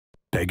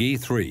Peggy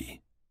 3.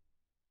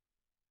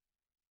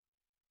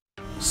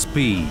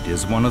 Speed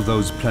is one of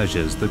those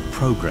pleasures that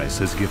progress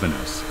has given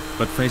us.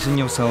 But facing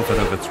yourself at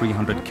over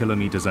 300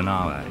 kilometers an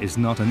hour is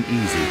not an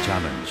easy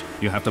challenge.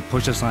 You have to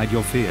push aside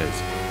your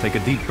fears, take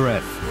a deep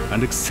breath,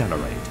 and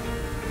accelerate.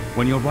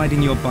 When you're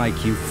riding your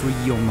bike, you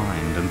free your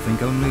mind and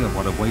think only of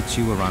what awaits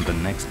you around the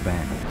next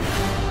bend.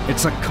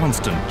 It's a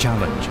constant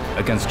challenge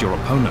against your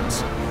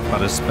opponents,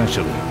 but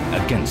especially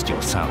against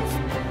yourself.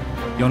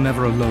 You're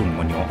never alone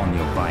when you're on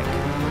your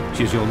bike.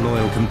 She's your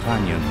loyal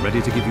companion,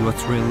 ready to give you a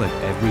thrill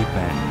at every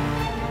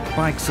bend.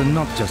 Bikes are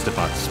not just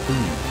about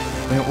speed.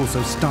 They are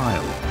also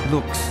style,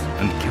 looks,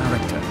 and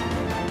character.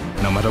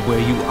 No matter where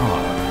you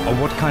are, or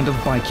what kind of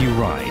bike you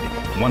ride,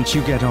 once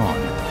you get on,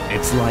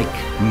 it's like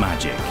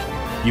magic.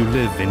 You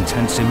live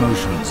intense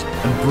emotions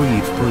and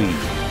breathe free.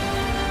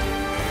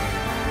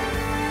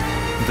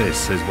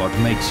 This is what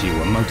makes you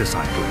a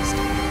motorcyclist.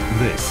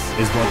 This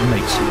is what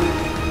makes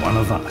you one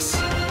of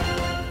us.